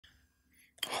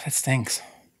That stinks.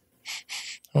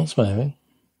 Don't smell anything.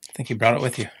 I think you brought it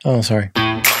with you. Oh, sorry.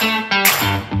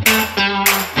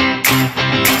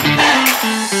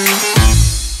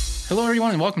 Hello,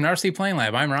 everyone, and welcome to RC Plane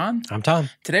Lab. I'm Ron. I'm Tom.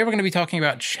 Today, we're going to be talking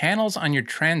about channels on your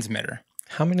transmitter.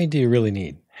 How many do you really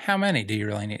need? How many do you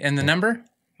really need? And the number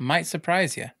might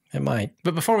surprise you. It might.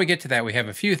 But before we get to that, we have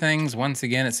a few things. Once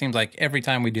again, it seems like every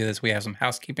time we do this, we have some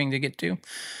housekeeping to get to.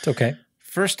 It's okay.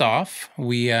 First off,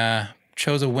 we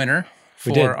chose a winner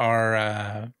for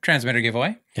our transmitter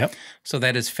giveaway. Yep. So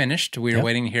that is finished. We are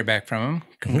waiting to hear back from him.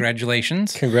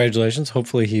 Congratulations. Congratulations.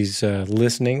 Hopefully he's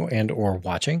listening and or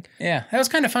watching. Yeah, that was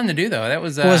kind of fun to do, though. That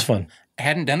was, it was fun. I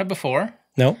hadn't done it before.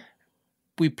 No.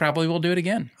 We probably will do it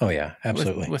again. Oh, yeah,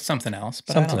 absolutely. With something else.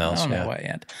 But something I don't know yeah. what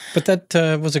yet. But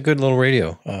that was a good little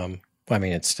radio. I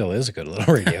mean, it still is a good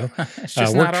little radio. It's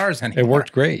just not ours anymore. It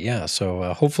worked great, yeah.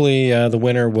 So hopefully the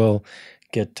winner will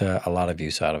get a lot of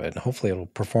use out of it. And hopefully it'll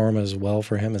perform as well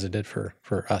for him as it did for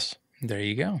us. There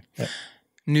you go. Yep.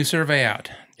 New survey out.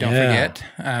 Don't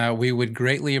forget. We would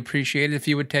greatly appreciate it if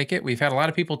you would take it. We've had a lot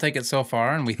of people take it so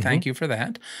far, and we thank you for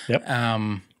that. Yep.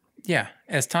 Yeah,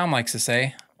 as Tom likes to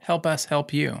say, help us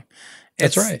help you.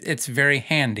 That's right. It's very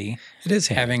handy. It is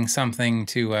handy. Having something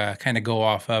to kind of go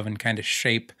off of and kind of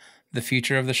shape the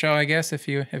future of the show, I guess, if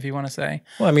you want to say.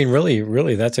 Well, I mean,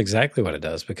 really, that's exactly what it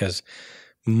does, because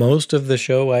most of the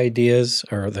show ideas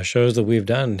or the shows that we've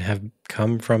done have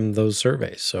come from those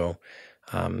surveys. So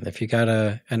if you got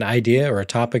an idea or a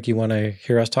topic you want to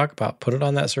hear us talk about, put it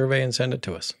on that survey and send it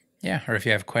to us. Yeah, or if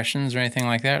you have questions or anything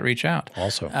like that, reach out.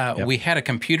 Also, we had a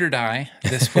computer die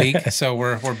this week, so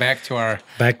we're back to our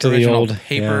the old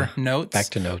paper notes. Back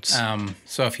to notes.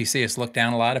 So if you see us look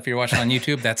down a lot, if you're watching on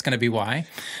YouTube, that's going to be why.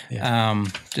 Yeah.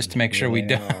 Just to make sure we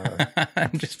don't.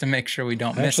 Just to make sure we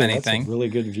don't miss anything. That's a really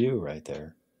good view right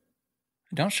there.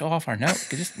 Don't show off our note.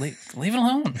 Just leave it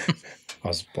alone. I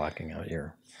was blocking out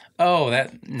your. Oh,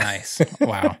 nice.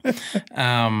 Wow.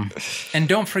 And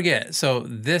don't forget, so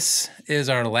this is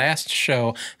our last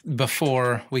show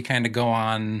before we kind of go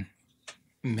on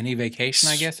mini vacation,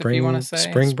 I guess, if you want to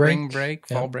say. Spring break,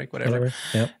 fall break, whatever.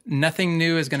 Yep. Nothing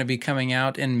new is going to be coming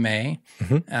out in May.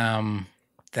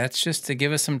 That's just to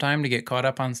give us some time to get caught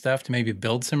up on stuff, to maybe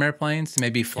build some airplanes, to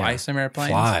maybe fly some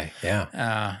airplanes.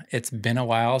 It's been a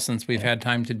while since we've had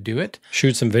time to do it.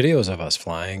 Shoot some videos of us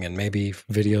flying and maybe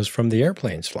videos from the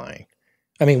airplanes flying.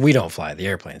 I mean, we don't fly, the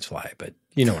airplanes fly, but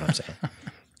you know what I'm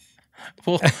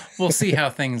saying. We'll see how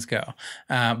things go.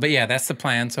 But yeah, that's the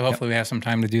plan. So hopefully we have some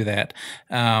time to do that.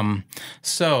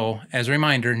 So as a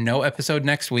reminder, no episode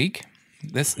next week.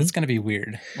 This is going to be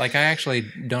weird. Like, I actually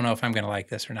don't know if I'm going to like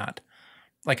this or not.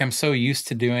 Like, I'm so used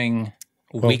to doing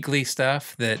weekly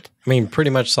stuff that... I mean,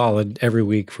 pretty much solid every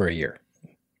week for a year.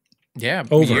 Yeah,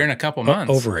 a year and a couple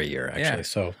months. Over a year, actually. Yeah.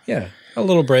 So, yeah, a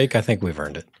little break. I think we've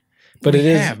earned it. But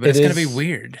it's going to be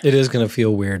weird. It is going to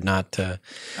feel weird not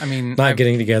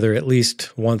getting together at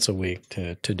least once a week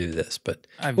to do this. But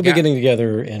we'll be getting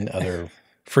together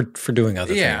for doing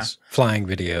other things. Flying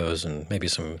videos and maybe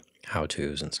some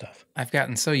how-tos and stuff. I've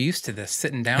gotten so used to this,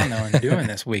 sitting down, though, and doing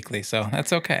this weekly, so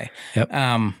that's okay. Yep.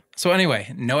 So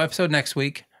anyway, no episode next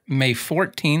week. May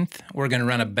 14th, we're going to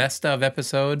run a best-of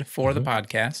episode for the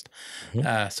podcast.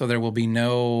 So there will be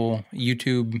no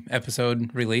YouTube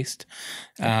episode released.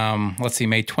 Let's see,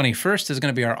 May 21st is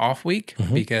going to be our off week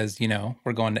because,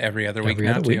 we're going to every other week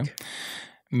now, too.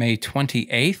 May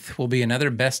 28th will be another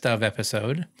best-of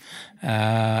episode.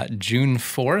 June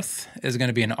 4th is going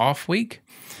to be an off week.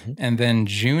 And then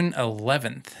June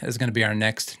 11th is going to be our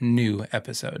next new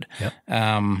episode. Yep.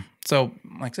 So,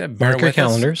 like I said, bear Mark with your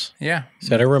calendars. Yeah.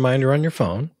 Set a reminder on your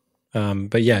phone.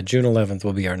 But yeah, June 11th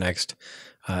will be our next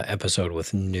episode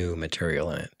with new material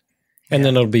in it. And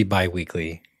then it'll be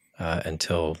bi-weekly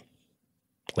until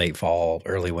late fall,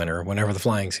 early winter, whenever the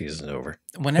flying season is over.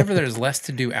 Whenever there's less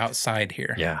to do outside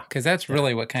here. Yeah. Because that's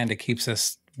really what kind of keeps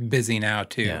us busy now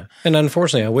too. Yeah. And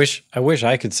unfortunately, I wish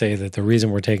I could say that the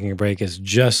reason we're taking a break is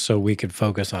just so we could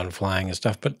focus on flying and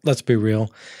stuff. But let's be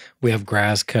real. We have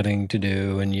grass cutting to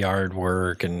do and yard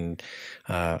work, and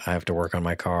I have to work on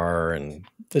my car, and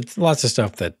it's lots of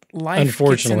stuff that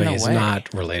unfortunately is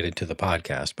not related to the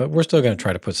podcast. But we're still going to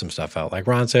try to put some stuff out. Like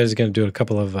Ron said, he's going to do a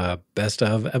couple of best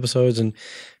of episoes, and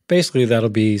basically that'll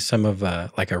be some of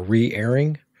like a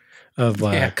re-airing of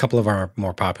a couple of our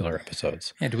more popular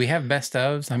episodes. Yeah, do we have best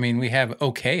ofs? I mean, we have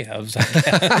okay ofs, I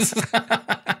guess.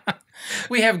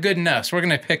 We have good enoughs. We're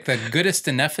going to pick the goodest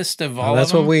enoughest of all.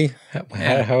 That's of them. What we.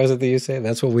 How is it that you say?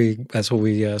 That's what we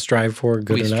strive for.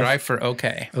 Good enough. We strive for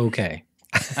okay. Okay.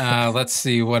 Let's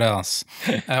see what else.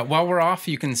 While we're off,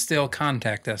 you can still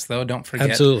contact us, though. Don't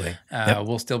forget. Absolutely.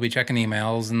 We'll still be checking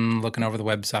emails and looking over the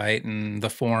website and the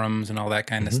forums and all that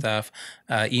kind of stuff.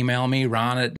 Email me,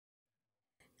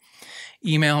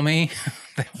 email me,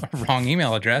 wrong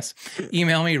email address.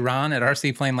 Email me, Ron at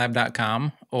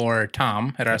rcplanelab.com or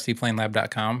Tom at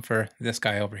rcplanelab.com for this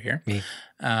guy over here. Me.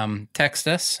 Text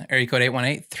us, area code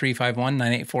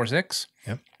 818-351-9846.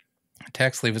 Yep.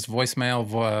 Text, leave us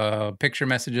voicemail, picture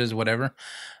messages, whatever.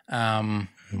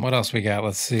 What else we got?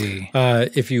 Let's see.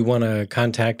 If you want to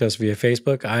contact us via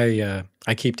Facebook, I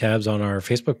keep tabs on our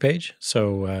Facebook page.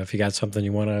 So if you got something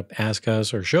you want to ask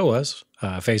us or show us,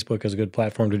 Facebook is a good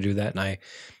platform to do that, and I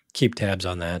keep tabs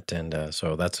on that. And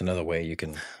so that's another way you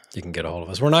can get a hold of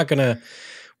us. We're not gonna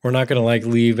like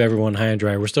leave everyone high and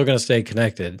dry. We're still gonna stay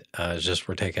connected. It's just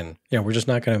we're just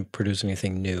not gonna produce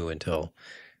anything new until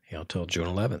till June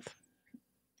 11th.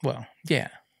 Well, yeah.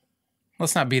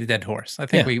 Let's not beat a dead horse. I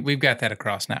think we've got that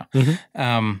across now.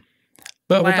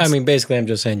 But I mean, basically, I'm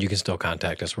just saying you can still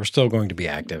contact us. We're still going to be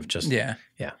active. Just yeah.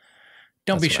 Don't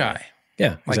That's be shy.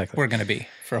 Yeah, like exactly. We're going to be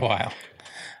for a while.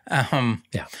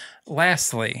 Yeah.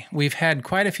 Lastly, we've had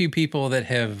quite a few people that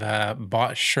have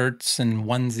bought shirts and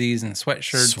onesies and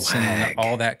sweatshirts and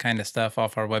all that kind of stuff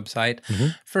off our website.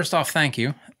 First off, thank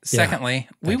you. Secondly,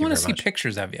 we want to see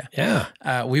pictures of you.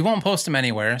 Yeah. We won't post them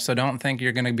anywhere, so don't think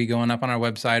you're going to be going up on our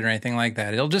website or anything like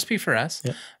that. It'll just be for us.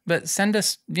 Yep. But send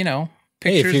us,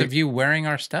 pictures of you wearing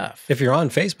our stuff. If you're on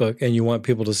Facebook and you want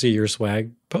people to see your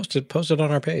swag, post it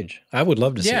on our page. I would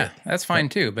love to see it. Yeah, that's fine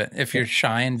too. But if you're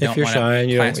shy and don't want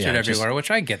it plastered everywhere, which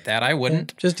I get that, I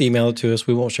wouldn't. Just email it to us.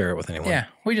 We won't share it with anyone. Yeah,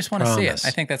 we just want to see it. I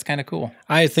think that's kind of cool.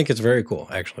 I think it's very cool,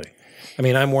 actually. I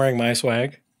mean, I'm wearing my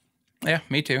swag. Yeah,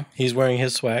 me too. He's wearing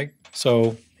his swag.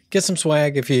 So get some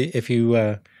swag if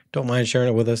you don't mind sharing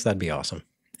it with us. That'd be awesome.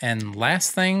 And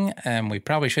last thing, we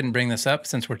probably shouldn't bring this up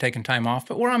since we're taking time off,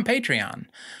 but we're on Patreon.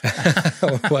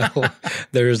 Well,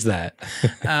 there's that.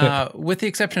 With the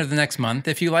exception of the next month,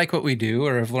 if you like what we do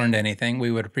or have learned anything, we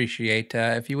would appreciate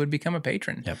if you would become a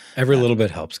patron. Yep. Every little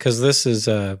bit helps because this is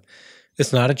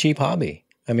it's not a cheap hobby.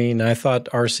 I mean, I thought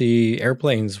RC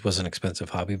airplanes was an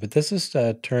expensive hobby, but this has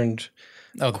turned...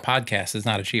 Oh, the podcast is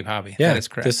not a cheap hobby. Yeah, that is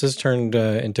correct. This has turned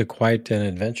into quite an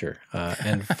adventure.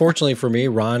 And fortunately for me,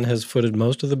 Ron has footed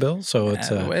most of the bill, so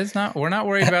it's not. We're not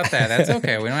worried about that. That's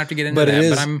okay. We don't have to get into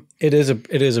that. It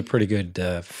is a pretty good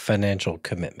financial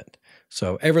commitment.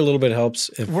 So every little bit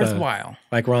helps. Worthwhile.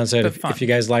 Like Ron said, if you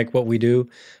guys like what we do,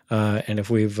 and if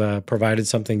we've provided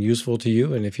something useful to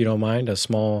you, and if you don't mind, a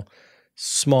small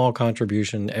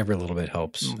contribution, every little bit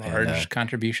helps. Large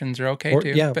contributions are okay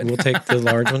too. Yeah, we'll take the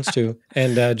large ones too.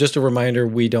 And just a reminder,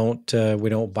 we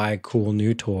don't buy cool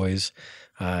new toys.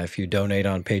 If you donate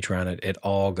on Patreon, it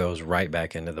all goes right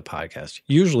back into the podcast,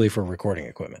 usually for recording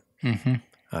equipment.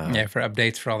 Yeah, for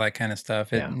updates, for all that kind of stuff.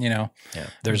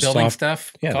 There's building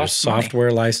stuff. Yeah, there's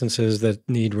software licenses that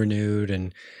need renewed,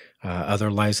 and other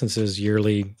licenses,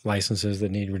 yearly licenses that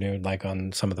need renewed, like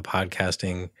on some of the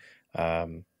podcasting.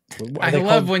 I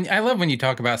love when you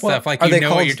talk about stuff like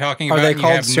what you're talking about. Are they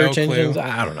called have search no clue. engines?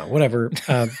 I don't know, whatever.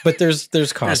 But there's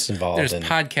costs involved. There's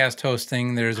podcast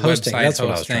hosting. There's website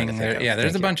hosting.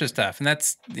 There's a bunch of stuff, and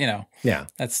that's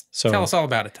tell us all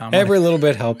about it, Tom. Every little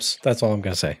bit helps. That's all I'm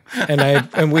going to say.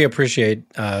 And we appreciate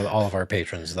all of our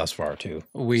patrons thus far too.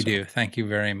 We do. Thank you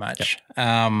very much.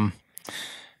 Well,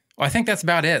 I think that's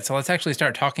about it. So let's actually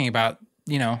start talking about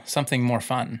something more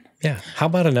fun. Yeah. How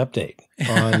about an update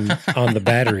on the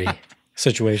battery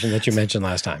situation that you mentioned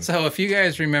last time? So if you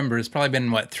guys remember, it's probably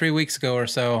been 3 weeks ago or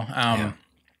so.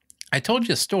 I told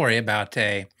you a story about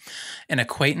an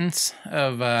acquaintance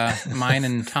of mine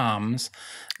and Tom's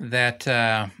that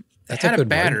had a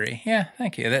battery. One. Yeah,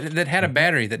 thank you. That had a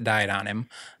battery that died on him.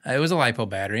 It was a LiPo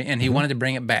battery, and he wanted to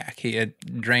bring it back.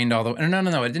 It drained all the way.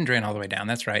 No, it didn't drain all the way down.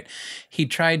 That's right. He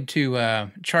tried to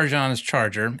charge it on his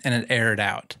charger, and it aired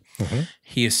out.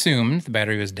 He assumed the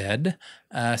battery was dead,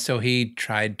 so he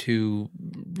tried to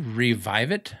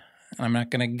revive it. I'm not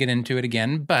going to get into it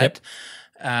again, but...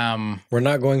 We're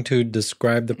not going to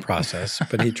describe the process,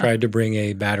 but he tried to bring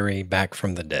a battery back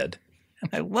from the dead.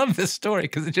 I love this story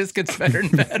because it just gets better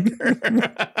and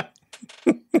better.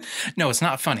 No, it's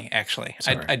not funny, actually.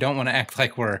 I don't want to act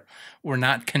like we're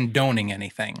not condoning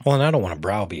anything. Well, and I don't want to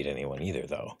browbeat anyone either,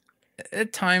 though.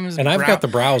 At times... And I've got the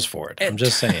brows for it. I'm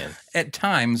just saying. At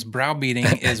times, browbeating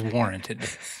is warranted.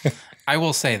 I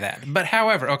will say that. But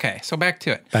however, okay, so back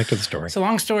to it. Back to the story. So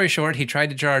long story short, he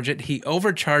tried to charge it. He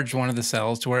overcharged one of the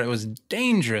cells to where it was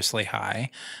dangerously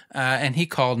high. And he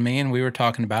called me and we were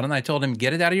talking about it. And I told him,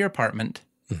 get it out of your apartment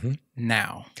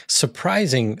now.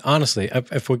 Surprising, honestly,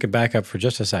 if we could back up for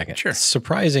just a second. Sure.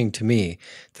 Surprising to me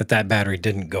that battery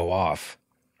didn't go off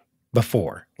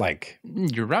before. Like,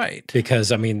 you're right.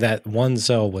 Because, I mean, that one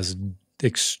cell was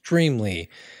extremely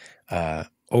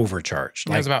overcharged.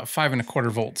 It was about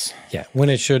 5.25 volts. Yeah, when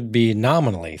it should be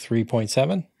nominally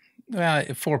 3.7. Well,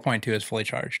 4.2 is fully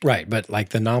charged. Right, but like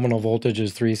the nominal voltage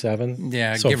is 3.7.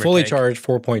 Yeah, so fully charged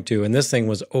 4.2, and this thing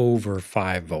was over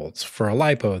 5 volts. For a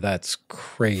LiPo, that's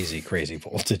crazy, crazy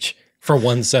voltage for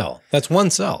one cell. That's one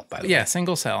cell, by the way. Yeah,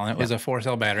 single cell, and it was a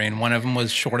 4-cell battery, and one of them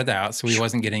was shorted out, so he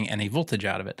wasn't getting any voltage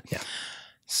out of it. Yeah.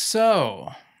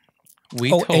 So we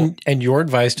told... And your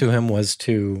advice to him was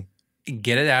to...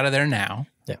 get it out of there now.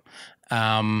 Yeah.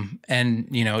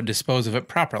 And, dispose of it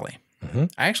properly.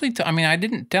 I actually, I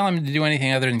didn't tell him to do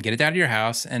anything other than get it out of your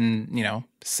house and,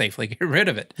 safely get rid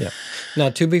of it. Yeah.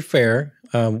 Now, to be fair,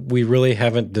 we really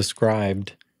haven't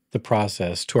described the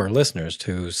process to our listeners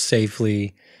to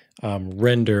safely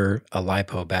render a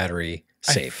LiPo battery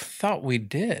safe. I thought we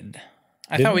did.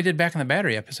 I thought we did back in the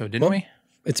battery episode, didn't we?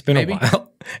 It's been a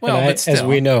while. Well, but still. As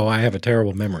we know, I have a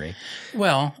terrible memory.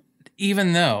 Well,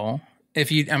 even though... if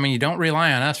you don't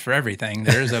rely on us for everything.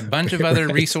 There's a bunch of other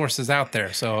resources out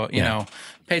there. So, you know,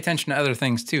 pay attention to other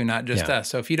things too, not just us.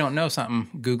 So if you don't know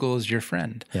something, Google is your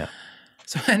friend. Yeah.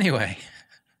 So anyway,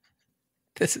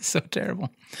 this is so terrible.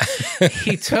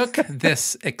 He took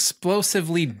this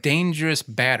explosively dangerous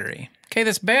battery. Okay,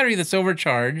 this battery that's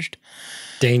overcharged.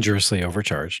 Dangerously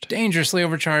overcharged. Dangerously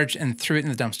overcharged, and threw it in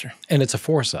the dumpster. And it's a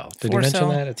 4-cell. Did you mention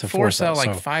that? It's a 4-cell.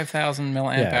 Like 5,000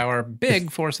 milliamp hour,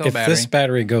 big 4-cell battery. If this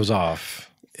battery goes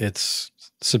off, it's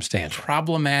substantial.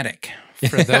 Problematic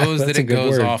for those that it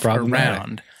goes off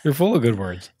around. You're full of good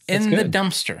words. That's in the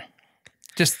dumpster.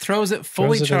 Just throws it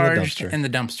fully charged in the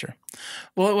dumpster.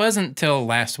 Well, it wasn't till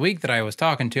last week that I was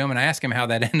talking to him, and I asked him how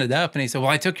that ended up, and he said, well,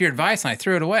 I took your advice and I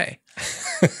threw it away.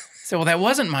 So, well, that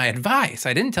wasn't my advice.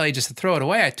 I didn't tell you just to throw it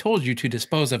away. I told you to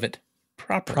dispose of it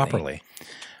properly.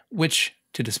 Which,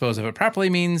 to dispose of it properly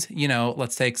means,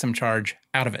 let's take some charge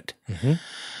out of it.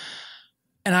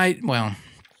 And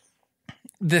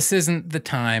this isn't the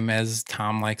time, as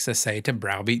Tom likes to say, to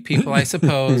browbeat people, I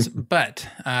suppose. But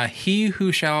he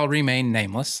who shall remain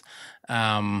nameless,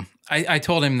 I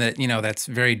told him that, that's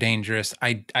very dangerous.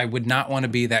 I would not want to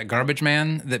be that garbage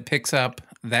man that picks up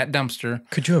that dumpster.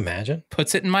 Could you imagine?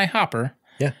 Puts it in my hopper.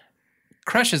 Yeah.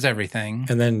 Crushes everything.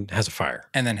 And then has a fire.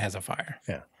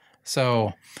 Yeah.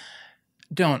 So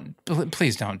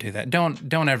please don't do that.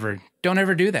 Don't ever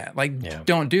do that. Like,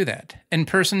 don't do that. And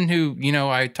person who,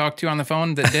 I talked to on the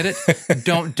phone that did it,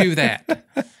 don't do that.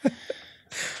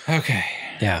 Okay.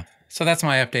 Yeah. So that's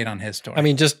my update on his story. I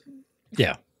mean, just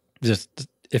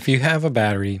if you have a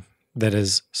battery that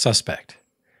is suspect,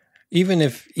 even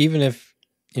if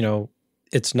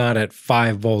it's not at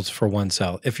 5 volts for one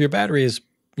cell. If your battery is,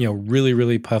 really,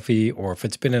 really puffy, or if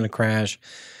it's been in a crash,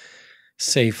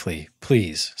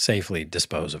 please safely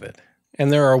dispose of it.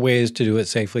 And there are ways to do it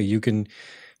safely. You can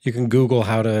Google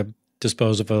how to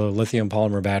dispose of a lithium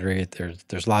polymer battery.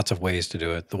 There's lots of ways to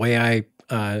do it. The way I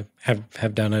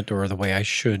have done it, or the way I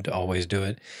should always do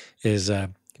it, is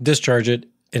discharge it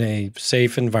in a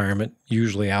safe environment,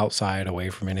 usually outside, away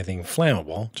from anything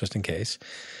flammable, just in case.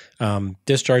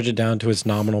 Discharge it down to its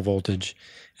nominal voltage,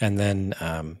 and then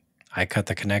I cut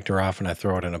the connector off and I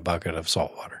throw it in a bucket of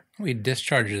salt water. We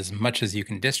discharge it as much as you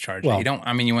can discharge it. You don't.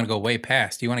 You want to go way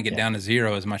past. You want to get down to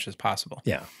 0 as much as possible.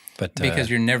 Yeah, but because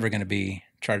you're never going to be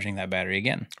charging that battery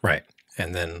again. Right,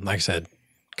 and then, like I said,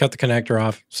 cut the connector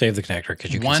off, save the connector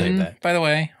because you can save that. By the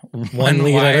way, one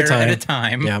lead wire at a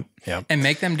time. Yep. And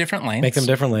make them different lengths. Make them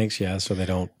different lengths, so they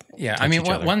don't. Yeah,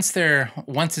 once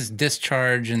it's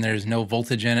discharged and there's no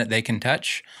voltage in it, they can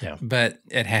touch. Yeah. But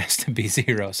it has to be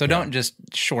 0. So don't just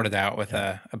short it out with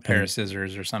a pair of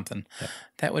scissors or something. Yeah.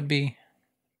 That would be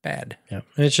bad. Yeah.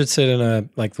 And it should sit in the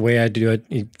way I do it,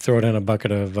 you throw it in a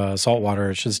bucket of salt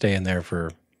water. It should stay in there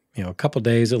for a couple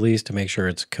days at least to make sure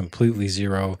it's completely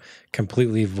 0,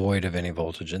 completely void of any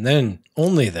voltage. And then,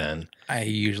 only then, I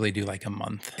usually do like a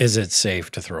month. Is it safe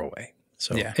to throw away?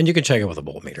 So, and you can check it with a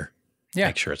voltmeter. Yeah.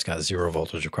 Make sure it's got 0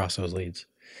 voltage across those leads.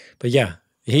 But yeah,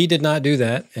 he did not do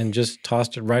that and just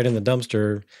tossed it right in the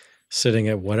dumpster, sitting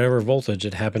at whatever voltage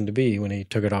it happened to be when he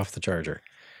took it off the charger.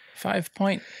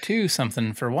 5.2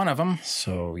 something for one of them.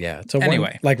 So yeah. So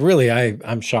anyway. Really,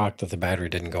 I'm shocked that the battery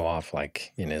didn't go off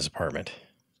in his apartment.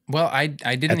 Well, I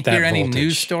didn't hear any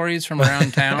news stories from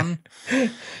around town.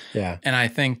 Yeah. And I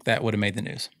think that would have made the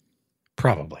news.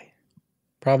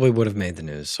 Probably would have made the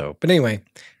news. So, but anyway,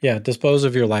 dispose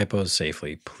of your LiPos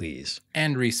safely, please.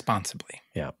 And responsibly.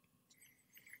 Yeah.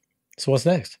 So what's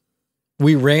next?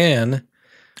 We ran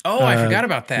Oh, I forgot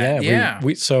about that. Yeah.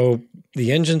 So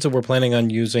the engines that we're planning on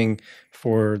using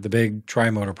for the big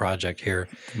tri-motor project here.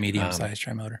 Medium-sized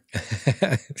tri-motor.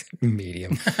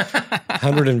 Medium.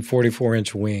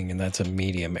 144-inch wing, and that's a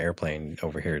medium airplane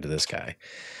over here to this guy.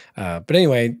 But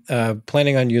anyway,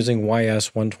 planning on using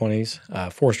YS 120s,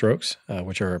 4-strokes,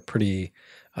 which are pretty,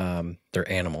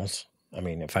 they're animals. I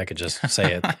mean, if I could just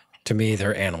say it, to me,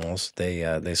 they're animals.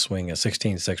 They swing a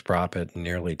 16.6 prop at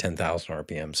nearly 10,000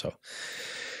 RPM. So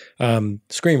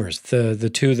screamers,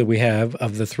 the two that we have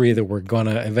of the three that we're going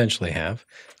to eventually have,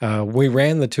 we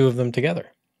ran the two of them together.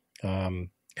 And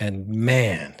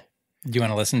man. Do you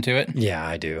want to listen to it? Yeah,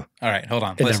 I do. All right, hold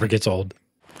on. It never gets old.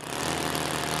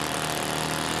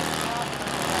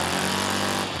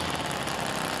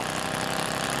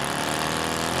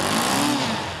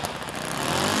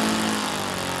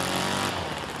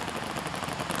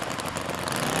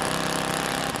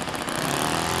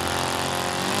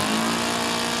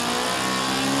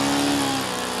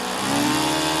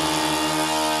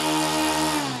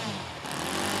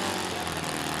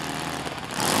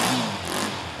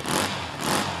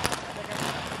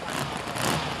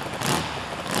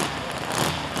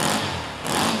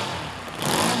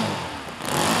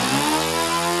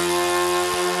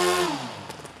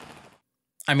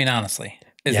 I mean, honestly,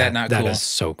 is that not cool? That is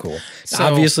so cool. So,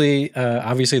 obviously,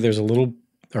 there's a little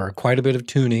or quite a bit of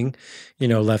tuning,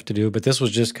 left to do. But this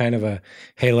was just kind of a,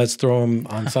 hey, let's throw them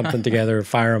on something together,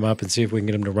 fire them up, and see if we can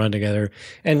get them to run together.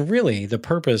 And really, the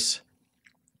purpose,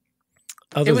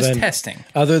 testing,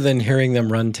 other than hearing them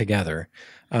run together,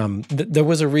 there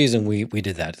was a reason we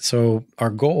did that. So our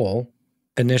goal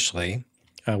initially,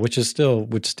 which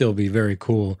would still be very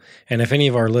cool, and if any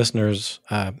of our listeners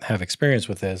have experience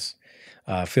with this.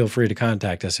 Feel free to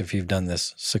contact us if you've done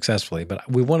this successfully. But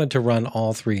we wanted to run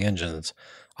all three engines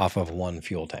off of one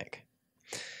fuel tank.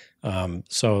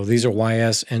 So these are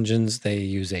YS engines. They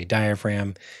use a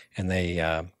diaphragm, and they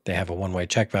have a one-way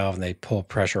check valve, and they pull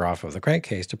pressure off of the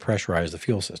crankcase to pressurize the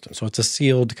fuel system. So it's a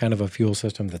sealed kind of a fuel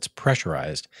system that's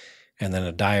pressurized, and then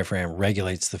a diaphragm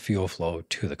regulates the fuel flow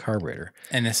to the carburetor.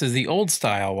 And this is the old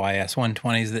style YS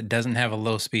 120s that doesn't have a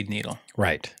low-speed needle.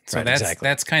 Right. So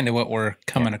that's kind of what we're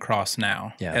coming across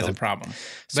now as a problem.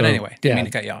 But anyway, didn't mean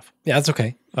to cut you off. Yeah, that's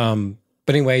okay. But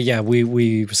anyway,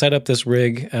 we set up this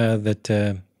rig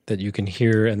that you can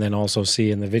hear and then also see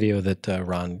in the video that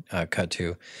Ron cut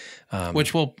to.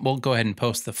 Which we'll go ahead and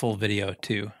post the full video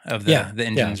too of the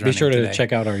engines running. Be sure to today.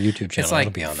 Check out our YouTube channel. It's like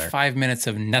It'll be on there. 5 minutes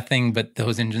of nothing but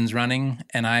those engines running,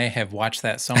 and I have watched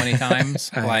that so many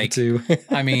times.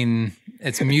 I mean,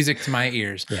 it's music to my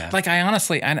ears. Yeah. Like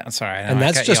sorry, and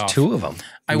that's just two of them.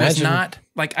 I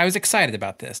was excited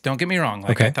about this. Don't get me wrong.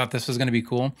 I thought this was going to be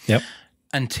cool. Yep.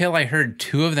 Until I heard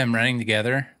two of them running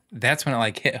together, that's when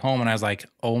it hit home, and I was like,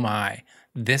 oh my,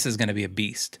 this is going to be a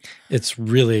beast. It's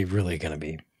really, really going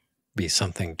to be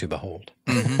something to behold.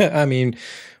 Mm-hmm. I mean,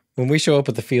 when we show up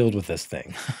at the field with this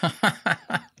thing,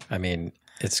 I mean,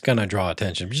 it's going to draw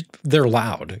attention. They're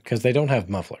loud because they don't have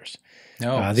mufflers.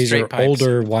 No, these are pipes.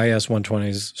 older YS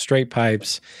 120s, straight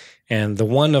pipes. And the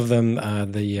one of them,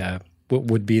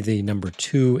 would be the number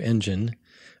 2 engine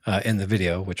in the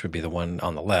video, which would be the one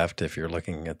on the left if you're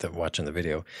looking at watching the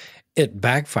video. It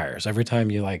backfires every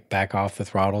time you back off the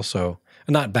throttle. So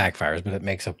not backfires, but it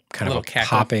makes a kind of a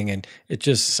popping, and it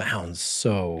just sounds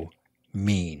so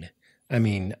mean. I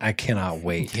mean, I cannot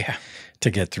wait to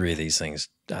get 3 of these things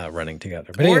running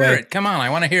together. But Order anyway, it. Come on, I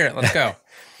want to hear it. Let's go.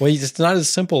 Well, it's not as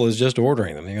simple as just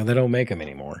ordering them. They don't make them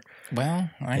anymore. Well,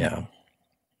 I know.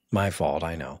 My fault,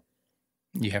 I know.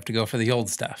 You have to go for the old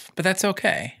stuff, but that's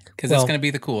okay because that's going to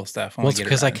be the cool stuff. It's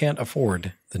because I can't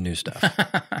afford the new stuff.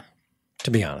 To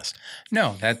be honest.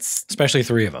 No, that's... Especially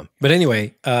 3 of them. But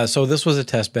anyway, so this was a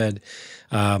test bed.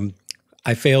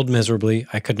 I failed miserably.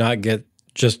 I could not get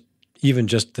just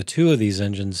the 2 of these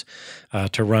engines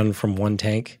to run from one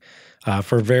tank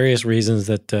for various reasons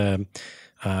that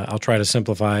I'll try to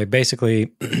simplify.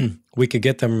 Basically, we could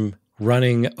get them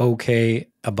running okay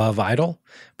above idle,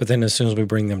 but then as soon as we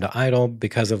bring them to idle,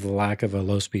 because of the lack of a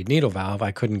low-speed needle valve,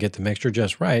 I couldn't get the mixture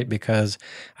just right because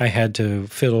I had to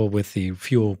fiddle with the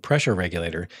fuel pressure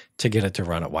regulator to get it to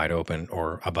run at wide open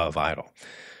or above idle.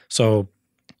 So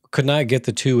could not get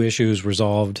the 2 issues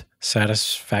resolved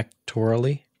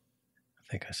satisfactorily.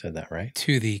 I think I said that right.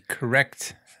 To the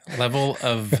correct level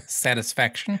of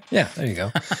satisfaction. Yeah, there you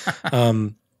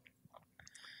go.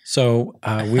 So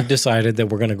we've decided that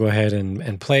we're going to go ahead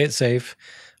and play it safe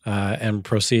and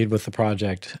proceed with the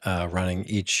project running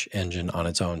each engine on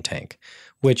its own tank,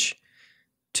 which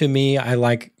to me I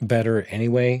like better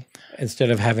anyway.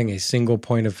 Instead of having a single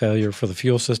point of failure for the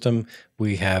fuel system,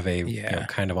 we have a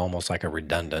kind of almost like a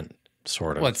redundant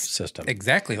sort of system.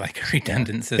 Exactly like a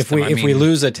redundant system. If we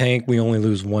lose a tank, we only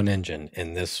lose one engine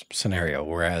in this scenario,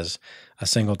 whereas a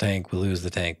single tank, we lose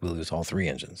the tank, we lose all 3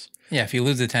 engines. Yeah, if you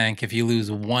lose the tank, if you lose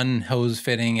one hose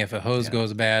fitting, if a hose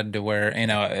goes bad to where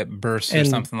it bursts or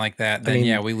something like that,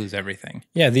 then we lose everything.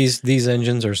 Yeah, these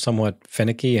engines are somewhat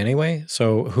finicky anyway.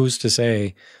 So who's to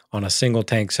say on a single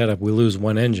tank setup we lose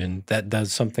one engine that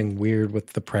does something weird with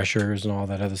the pressures and all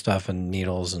that other stuff and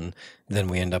needles, and then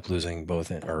we end up losing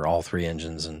both or all 3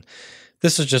 engines. And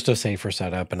this is just a safer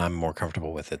setup, and I'm more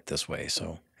comfortable with it this way.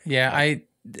 So yeah,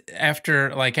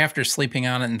 after sleeping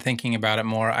on it and thinking about it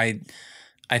more, I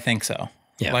think so.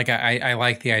 Yeah. Like I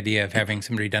like the idea of having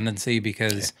some redundancy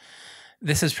because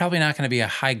this is probably not going to be a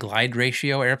high glide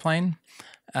ratio airplane.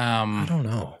 I don't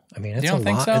know. I mean, it's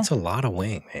It's a lot of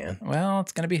wing, man. Well,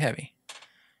 it's going to be heavy.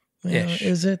 Well,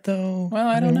 is it though? Well,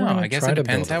 I don't know. I guess it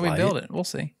depends how we build it. We'll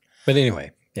see. But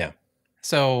anyway, yeah.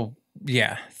 So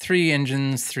yeah, 3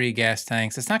 engines, 3 gas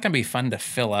tanks. It's not going to be fun to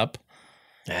fill up.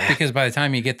 Because by the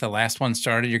time you get the last one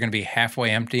started, you're going to be halfway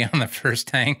empty on the first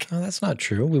tank. Oh, that's not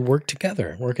true. We work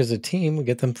together. Work as a team. We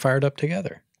get them fired up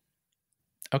together.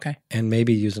 Okay. And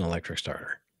maybe use an electric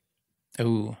starter.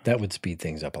 Ooh. That would speed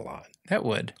things up a lot. That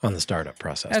would. On the startup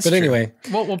process. That's but true. Anyway.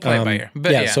 We'll play it by ear.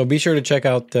 But yeah, so be sure to check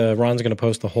out, Ron's going to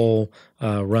post the whole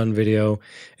run video.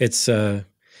 It's not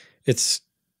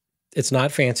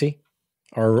fancy.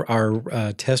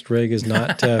 Our test rig is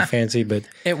not fancy, but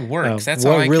it works. That's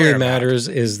all I care about. What really matters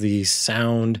is the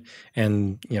sound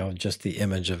and just the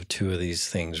image of 2 of these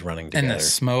things running together, and the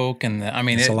smoke and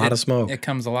it's a lot of smoke. It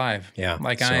comes alive. Yeah,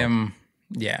 I am.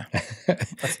 Yeah,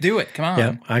 let's do it. Come on.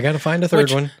 Yeah, I got to find a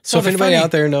third one. So if anybody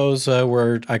out there knows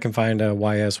where I can find a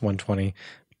YS120,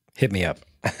 hit me up.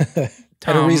 At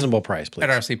a reasonable price, please. At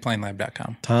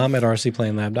rcplanelab.com. Tom at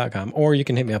rcplanelab.com, or you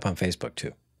can hit me up on Facebook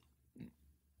too.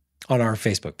 On our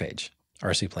Facebook page,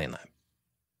 RC Plane Lab.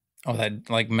 Oh, that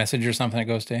like message or something that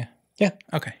goes to you? Yeah.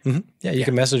 Okay. Mm-hmm. Yeah, you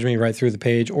can message me right through the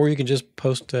page, or you can just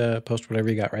post whatever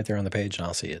you got right there on the page, and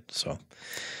I'll see it. So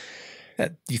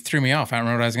you threw me off. I don't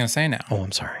remember what I was going to say now. Oh,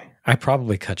 I'm sorry. I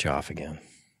probably cut you off again.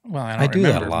 Well, I do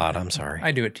that a lot. I'm sorry.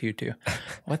 I do it to you too.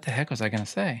 What the heck was I going to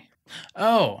say?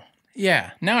 Oh,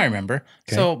 yeah. Now I remember.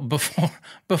 Okay. So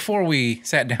before we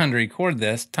sat down to record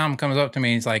this, Tom comes up to me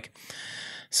and he's like,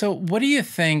 so what do you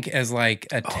think as like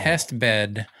a test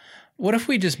bed? What if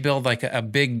we just build like a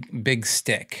big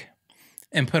stick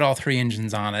and put all 3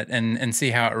 engines on it and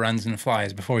see how it runs and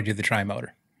flies before we do the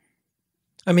tri-motor?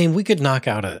 I mean, we could knock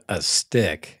out a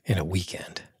stick in a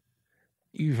weekend.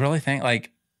 You really think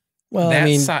like, well,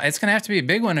 it's going to have to be a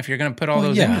big one if you're going to put all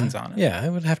those engines on it. Yeah, it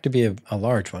would have to be a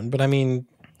large one. But I mean,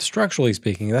 structurally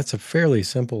speaking, that's a fairly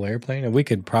simple airplane, and we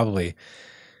could probably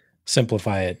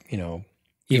simplify it,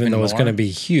 even though it's going to be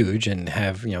huge and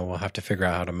have, we'll have to figure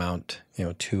out how to mount,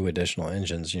 2 additional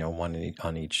engines, one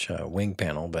on each wing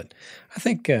panel. But I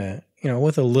think,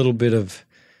 with a little bit of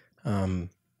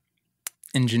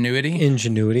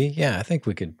ingenuity, yeah, I think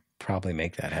we could probably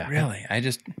make that happen. Really?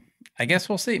 I guess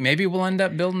we'll see. Maybe we'll end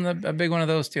up building a big one of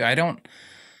those too.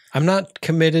 I'm not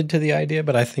committed to the idea,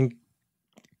 but I think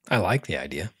I like the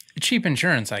idea. Cheap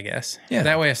insurance, I guess. Yeah.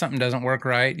 That way, if something doesn't work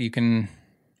right, you can...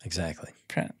 Exactly.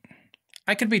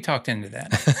 I could be talked into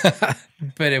that,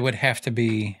 but it would have to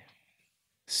be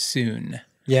soon.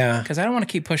 Yeah. Because I don't want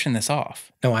to keep pushing this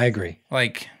off. No, I agree.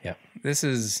 Like,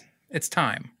 it's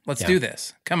time. Let's do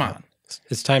this. Come on.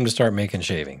 It's time to start making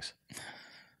shavings.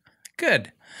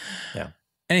 Good. Yeah.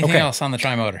 Anything else on the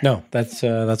tri-motor? No, that's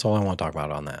all I want to talk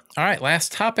about on that. All right,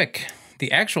 last topic,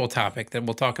 the actual topic that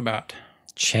we'll talk about.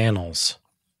 Channels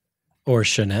or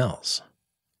Chanels.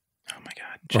 Oh my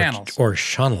God. Channels. Or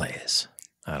Chanelays.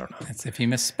 I don't know. That's if you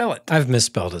misspell it. I've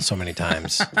misspelled it so many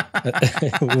times.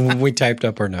 When we typed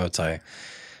up our notes, I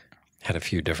had a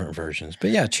few different versions.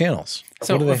 But yeah, channels.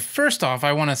 So first off,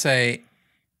 I want to say,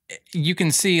 you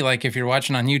can see, like if you're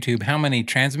watching on YouTube, how many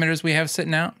transmitters we have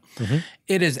sitting out. Mm-hmm.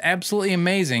 It is absolutely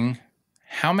amazing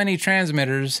how many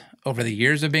transmitters over the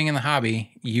years of being in the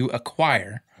hobby you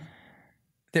acquire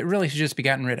that really should just be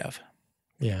gotten rid of.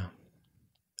 Yeah.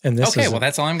 And this well,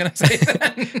 that's all I'm going to say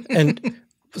then. And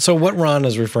so what Ron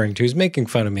is referring to, he's making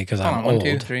fun of me because I'm old.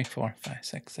 1, 2, 3, 4, 5,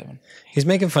 6, 7. He's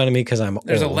making fun of me because I'm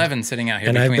There's old. 11 sitting out here.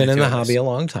 And I've been in the hobby a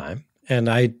long time. And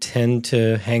I tend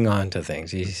to hang on to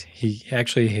things.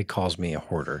 He calls me a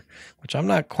hoarder, which I'm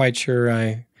not quite sure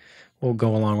I will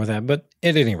go along with that. But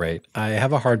at any rate, I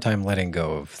have a hard time letting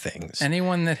go of things.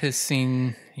 Anyone that has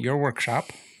seen your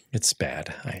workshop, it's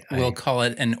bad. We'll call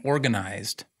it an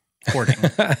organized hoarding.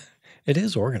 It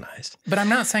is organized. But I'm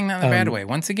not saying that in a bad way.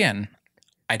 Once again,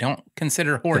 I don't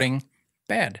consider hoarding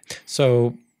bad.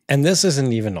 So And this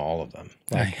isn't even all of them.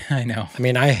 Like, I know. I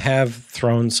mean, I have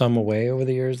thrown some away over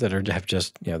the years that have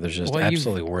just, they're just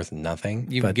absolutely worth nothing.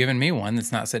 You've given me one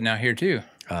that's not sitting out here too.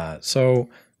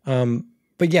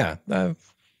 But yeah,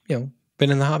 I've,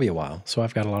 been in the hobby a while, so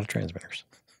I've got a lot of transmitters.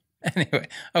 Anyway,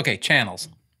 okay, channels.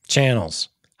 Channels.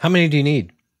 How many do you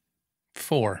need?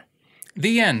 4.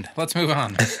 The end. Let's move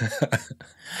on.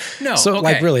 No. So, okay.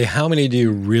 like, really, how many do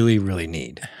you really, really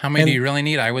need? How many do you really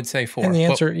need? I would say 4. And the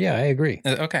answer, yeah, I agree.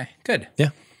 Okay, good. Yeah.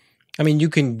 I mean, you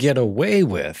can get away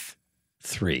with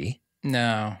 3.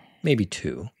 No. Maybe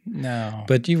 2. No.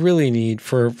 But you really need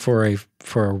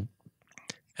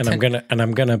and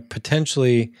I'm gonna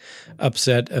potentially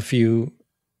upset a few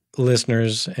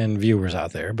listeners and viewers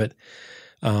out there, but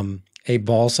a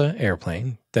balsa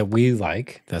airplane that we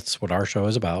like, that's what our show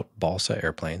is about, balsa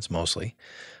airplanes mostly.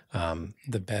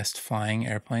 The best flying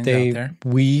airplanes out there.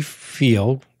 We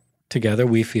feel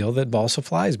that balsa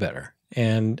flies better.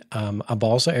 And a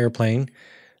balsa airplane,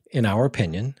 in our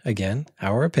opinion,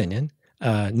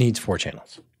 needs 4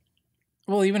 channels.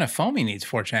 Well, even a foamy needs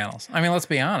 4 channels. I mean, let's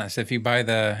be honest. If you buy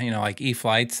the, like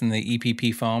E-Flights and the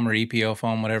EPP foam or EPO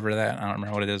foam, whatever that, I don't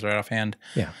remember what it is right offhand.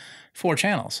 Yeah. 4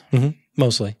 channels. Mm-hmm.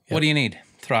 Mostly. Yeah. What do you need?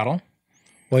 Throttle.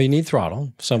 Well, you need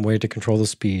throttle, some way to control the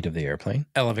speed of the airplane.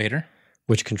 Elevator.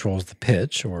 Which controls the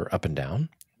pitch or up and down.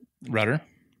 Rudder.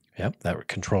 Yep, that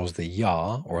controls the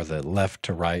yaw or the left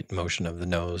to right motion of the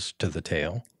nose to the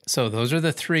tail. So those are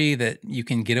the 3 that you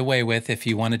can get away with if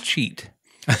you want to cheat.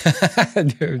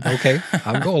 Okay,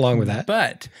 I'll go along with that.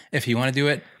 But if you want to do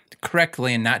it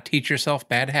correctly and not teach yourself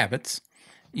bad habits,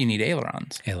 you need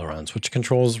ailerons. Ailerons, which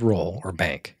controls roll or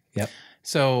bank. Yep.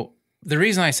 So the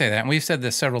reason I say that, and we've said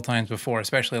this several times before,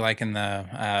 especially like in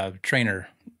the trainer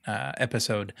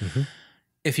episode,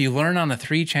 if you learn on a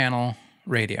 3-channel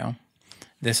radio,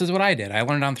 this is what I did. I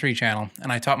learned on 3-channel,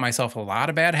 and I taught myself a lot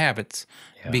of bad habits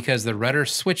because the rudder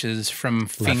switches from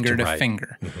finger to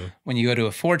finger. When you go to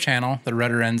a 4-channel, the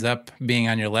rudder ends up being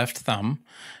on your left thumb.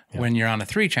 When you're on a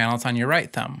 3-channel, it's on your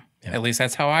right thumb. At least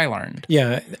that's how I learned.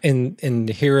 Yeah, and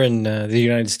here in the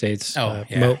United States,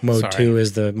 mode 2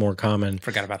 is the more common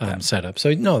Forgot about that. setup.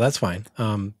 So no, that's fine.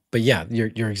 But yeah,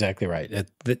 you're exactly right.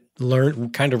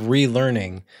 Kind of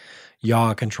relearning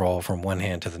yaw control from one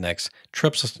hand to the next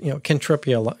can trip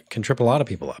a lot of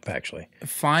people up, actually.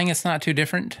 Flying, it's not too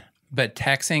different, but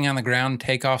taxiing on the ground,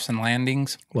 takeoffs and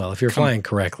landings. Well, if you're flying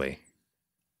correctly.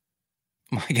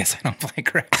 Well, I guess I don't fly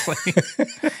correctly.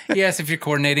 Yes, if you're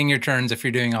coordinating your turns, if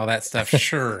you're doing all that stuff,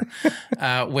 sure.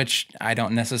 Which I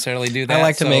don't necessarily do that. I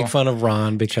like to make fun of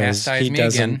Ron because he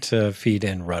doesn't feed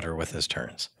in rudder with his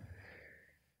turns.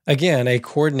 Again, a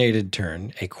coordinated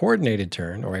turn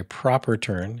or a proper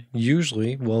turn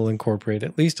usually will incorporate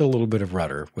at least a little bit of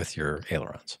rudder with your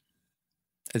ailerons.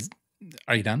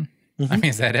 Are you done? I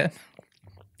mean, is that it?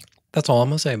 That's all I'm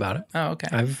gonna say about it. Oh, okay.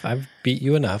 I've beat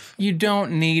you enough. You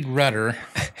don't need rudder.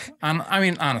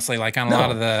 Honestly, like on a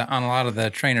lot of the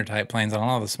trainer type planes, on a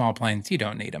lot of the small planes, you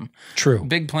don't need them. True.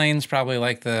 Big planes, probably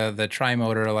like the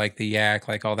tri-motor, like the Yak,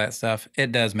 like all that stuff.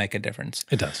 It does make a difference.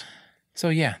 It does. So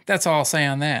yeah, that's all I'll say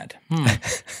on that.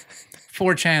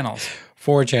 4 channels.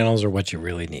 4 channels are what you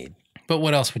really need. But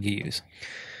what else would you use?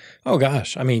 Oh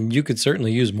gosh, I mean, you could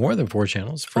certainly use more than 4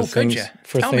 channels for things. Could you?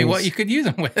 Tell me what you could use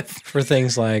them with. For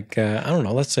things like I don't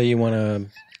know. Let's say you want to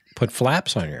put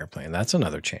flaps on your airplane. That's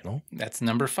another channel. That's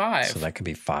number 5. So that could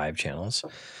be 5 channels.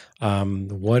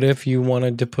 What if you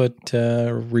wanted to put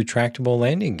retractable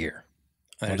landing gear?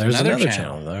 There's another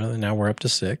channel. Now we're up to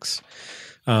 6.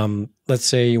 Let's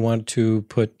say you want to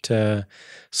put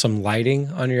some lighting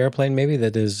on your airplane, maybe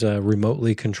that is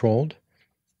remotely controlled.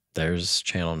 There's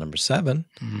channel number 7.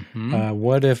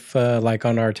 What if, like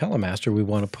on our Telemaster, we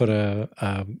want to put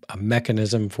a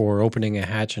mechanism for opening a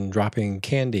hatch and dropping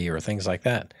candy or things like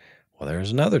that? Well,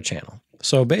 there's another channel.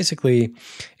 So basically,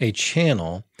 a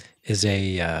channel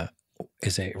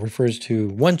refers to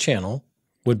one channel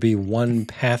would be one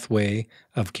pathway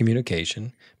of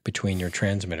communication between your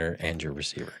transmitter and your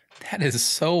receiver. That is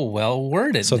so well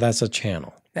worded. So that's a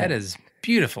channel. That is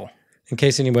beautiful. In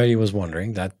case anybody was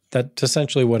wondering, that's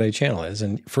essentially what a channel is.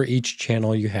 And for each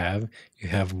channel you have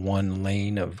one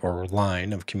lane or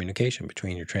line of communication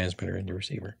between your transmitter and your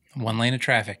receiver. One lane of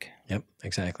traffic. Yep,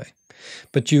 exactly.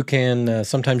 But you can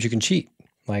sometimes you can cheat,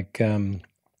 like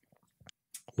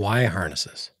Y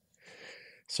harnesses.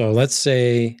 So let's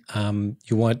say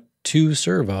you want 2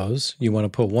 servos. You want to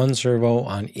put 1 servo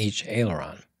on each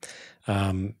aileron.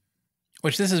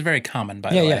 Which this is very common, by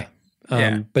the way.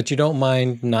 But you don't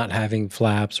mind not having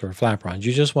flaps or flaprons.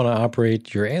 You just want to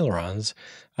operate your ailerons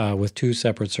with 2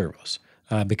 separate servos.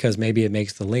 because maybe it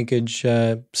makes the linkage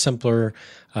simpler.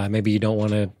 Maybe you don't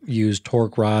want to use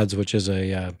torque rods, which is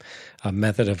a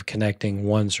method of connecting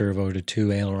one servo to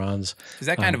two ailerons. Is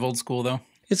that kind of old school, though?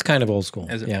 It's kind of old school.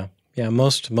 Is it? Yeah. Yeah,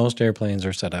 most airplanes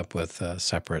are set up with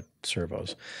separate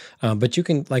servos. But you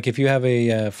can, like if you have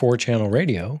a 4-channel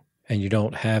radio and you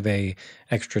don't have a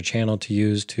extra channel to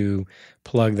use to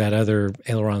plug that other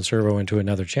aileron servo into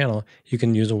another channel, you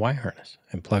can use a Y harness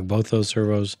and plug both those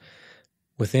servos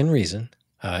within reason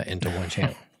into one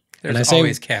channel. There's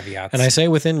always caveats. And I say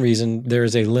within reason, there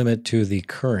is a limit to the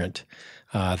current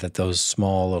that those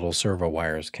small little servo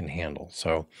wires can handle.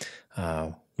 So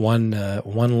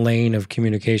one lane of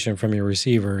communication from your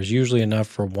receiver is usually enough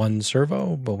for one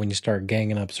servo, but when you start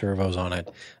ganging up servos on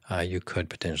it, you could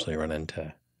potentially run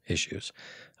into issues.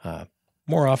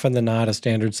 More often than not, a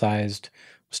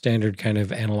standard kind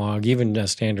of analog, even a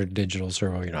standard digital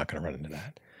servo, you're not going to run into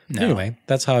that. No. Anyway,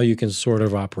 that's how you can sort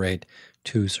of operate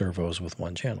 2 servos with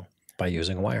 1 channel by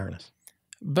using a Y harness.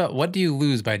 But what do you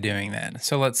lose by doing that?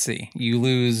 So let's see. You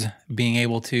lose being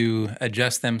able to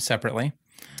adjust them separately.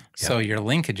 So your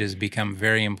linkages become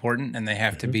very important, and they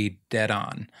have to be dead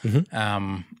on.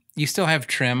 You still have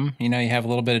trim. You have a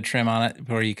little bit of trim on it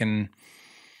where you can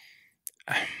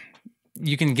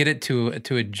get it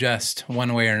to adjust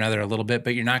one way or another a little bit,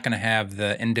 but you're not going to have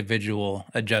the individual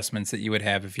adjustments that you would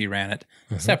have if you ran it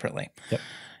separately. Yep.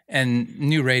 And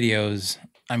new radios,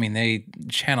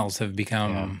 channels have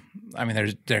become,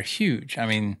 they're huge.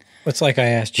 It's like I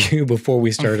asked you before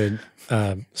we started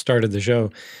the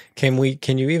show. Can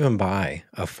you even buy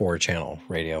a 4-channel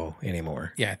radio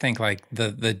anymore? Yeah, I think like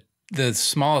the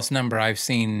smallest number I've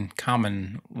seen,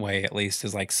 common way at least,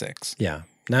 is like 6. Yeah.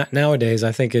 Not nowadays.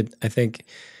 I think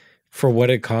for what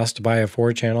it costs to buy a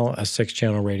 4-channel, a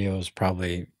 6-channel radio is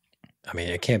probably.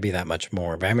 It can't be that much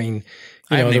more. But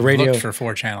the radio looked for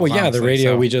 4 channels. Well, yeah, honestly, the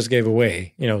radio we just gave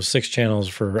away. 6 channels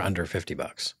for under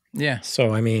 $50. Yeah.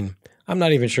 So I'm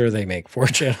not even sure they make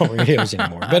 4-channel radios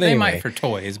anymore. But they anyway, might for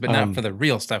toys, but not for the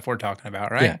real stuff we're talking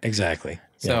about, right? Yeah, exactly.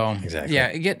 So exactly.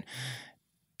 Yeah,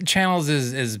 channels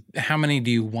is how many do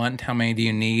you want? How many do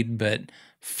you need? But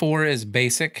 4 is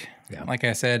basic. Yeah. Like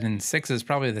I said, and 6 is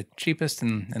probably the cheapest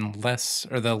and less,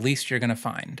 or the least you're going to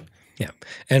find. Yeah.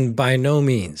 And by no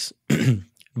means,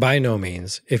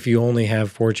 if you only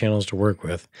have 4 channels to work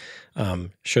with,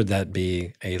 should that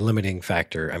be a limiting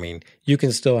factor. You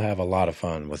can still have a lot of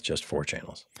fun with just 4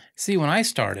 channels. See, when I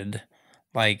started,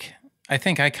 I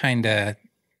think I kind of,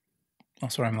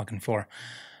 that's what I'm looking for,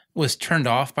 was turned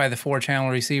off by the 4-channel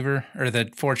receiver or the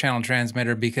 4-channel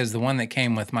transmitter, because the one that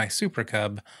came with my Super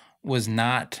Cub was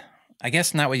not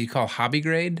what you call hobby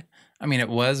grade. It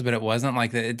was, but it wasn't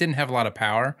like that. It didn't have a lot of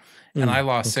power, and I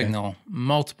lost signal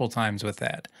multiple times with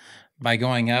that. By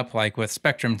going up, like with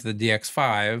Spectrum, to the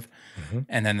DX5,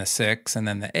 and then the 6, and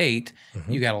then the 8,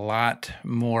 you got a lot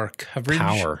more coverage.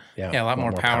 Power. Yeah, a lot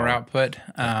more power output.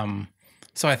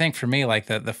 So I think for me, like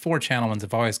the 4-channel ones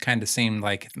have always kind of seemed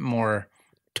like more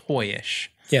toyish.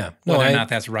 Yeah. Whether or not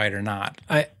that's right or not.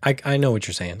 I know what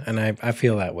you're saying, and I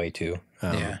feel that way too.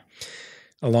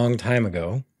 A long time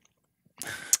ago,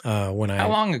 how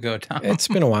long ago, Tom? It's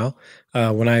been a while.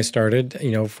 When I started,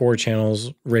 4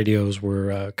 channels radios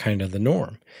were kind of the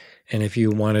norm. And if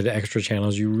you wanted extra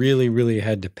channels, you really, really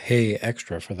had to pay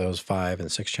extra for those 5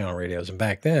 and 6 channel radios. And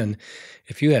back then,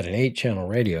 if you had an 8-channel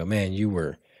radio, man, you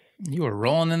were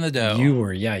rolling in the dough.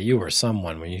 You were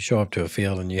someone. When you show up to a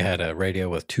field and you had a radio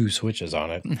with 2 switches on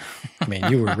it,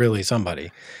 you were really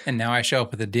somebody. And now I show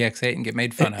up with a DX8 and get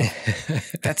made fun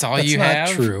of. That's all you have?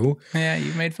 That's not true. Yeah,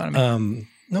 you made fun of me.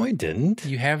 No, I didn't.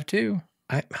 You have too.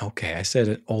 I said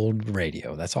an old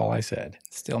radio. That's all I said.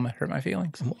 Still hurt my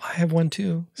feelings. Well, I have one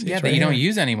too. See, that you don't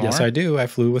use anymore. Yes, I do. I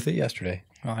flew with it yesterday.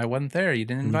 Well, I wasn't there. You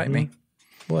didn't invite me.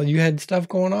 Well, you had stuff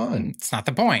going on. It's not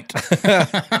the point.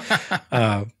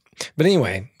 But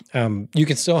anyway, you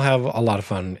can still have a lot of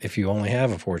fun if you only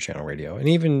have a 4-channel radio. And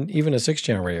even a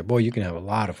 6-channel radio, boy, you can have a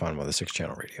lot of fun with a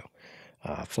 6-channel radio.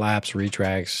 Flaps,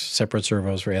 retracts, separate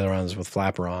servos for ailerons with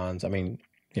flapper-ons.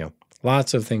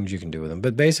 Lots of things you can do with them.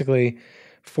 But basically,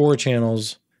 4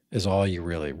 channels is all you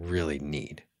really, really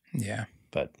need. Yeah.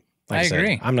 But like I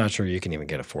agree. I'm not sure you can even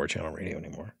get a 4-channel radio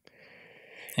anymore.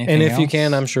 Anything else? You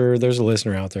can, I'm sure there's a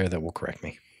listener out there that will correct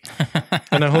me.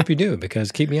 And I hope you do,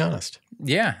 because keep me honest.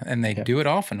 Yeah, and they do it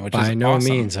often, which is by no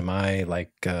awesome. means am I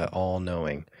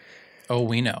all-knowing. Oh,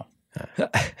 we know.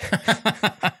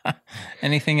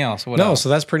 Anything else? What no, else? So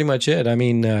that's pretty much it.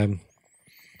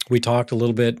 We talked a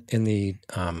little bit in the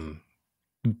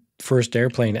first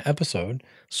airplane episode,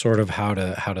 sort of how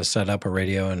to set up a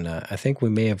radio, and I think we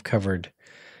may have covered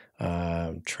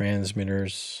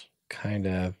transmitters kind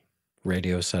of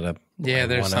radio setup. Yeah,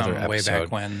 there's one some other way episode.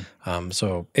 back when.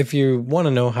 So if you want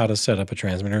to know how to set up a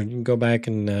transmitter, you can go back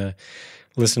and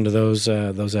listen to those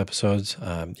episodes.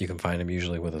 You can find them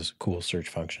usually with a cool search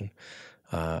function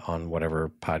on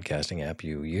whatever podcasting app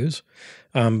you use.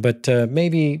 But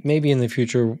maybe in the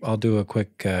future I'll do a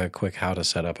quick how to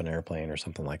set up an airplane or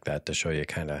something like that to show you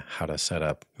kind of how to set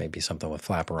up maybe something with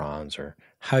flapper-ons or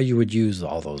how you would use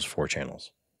all those 4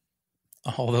 channels.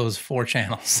 All those 4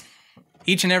 channels.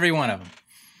 Each and every one of them.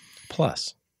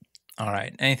 Plus. All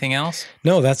right. Anything else?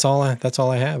 No, that's all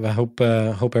I have. I hope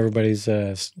everybody's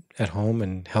at home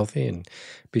and healthy, and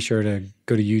be sure to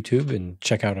go to YouTube and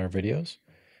check out our videos.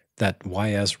 That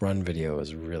YS Run video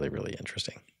is really, really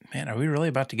interesting. Man, are we really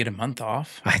about to get a month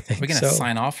off? I think so. We're going to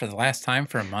sign off for the last time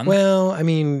for a month? Well, I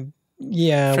mean,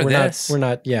 yeah, For we're this?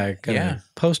 not going to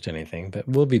post anything, but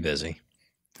we'll be busy.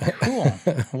 Cool.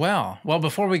 Well,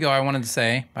 before we go, I wanted to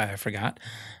say, I forgot,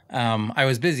 I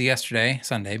was busy yesterday,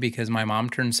 Sunday, because my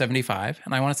mom turned 75,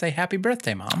 and I want to say happy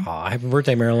birthday, Mom. Aw, happy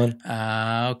birthday, Marilyn.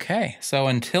 Okay. So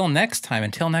until next time,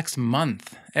 until next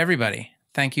month, everybody,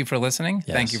 thank you for listening.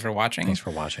 Yes. Thank you for watching. Thanks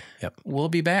for watching. Yep. We'll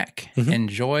be back.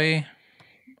 Enjoy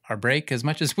our break as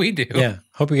much as we do. Yeah.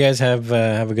 Hope you guys have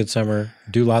a good summer.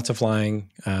 Do lots of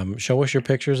flying. Show us your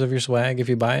pictures of your swag if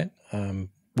you buy it.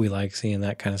 We like seeing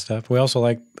that kind of stuff. We also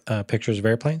like pictures of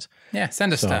airplanes. Yeah,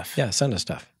 send us stuff. Yeah, send us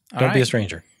stuff. All Don't be right. a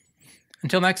stranger.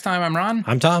 Until next time, I'm Ron.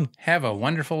 I'm Tom. Have a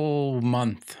wonderful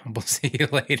month. We'll see you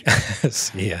later.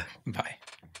 See ya. Bye.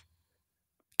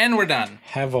 And we're done.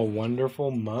 Have a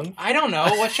wonderful month. I don't know.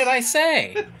 What should I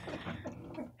say?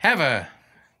 Have a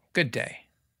good day.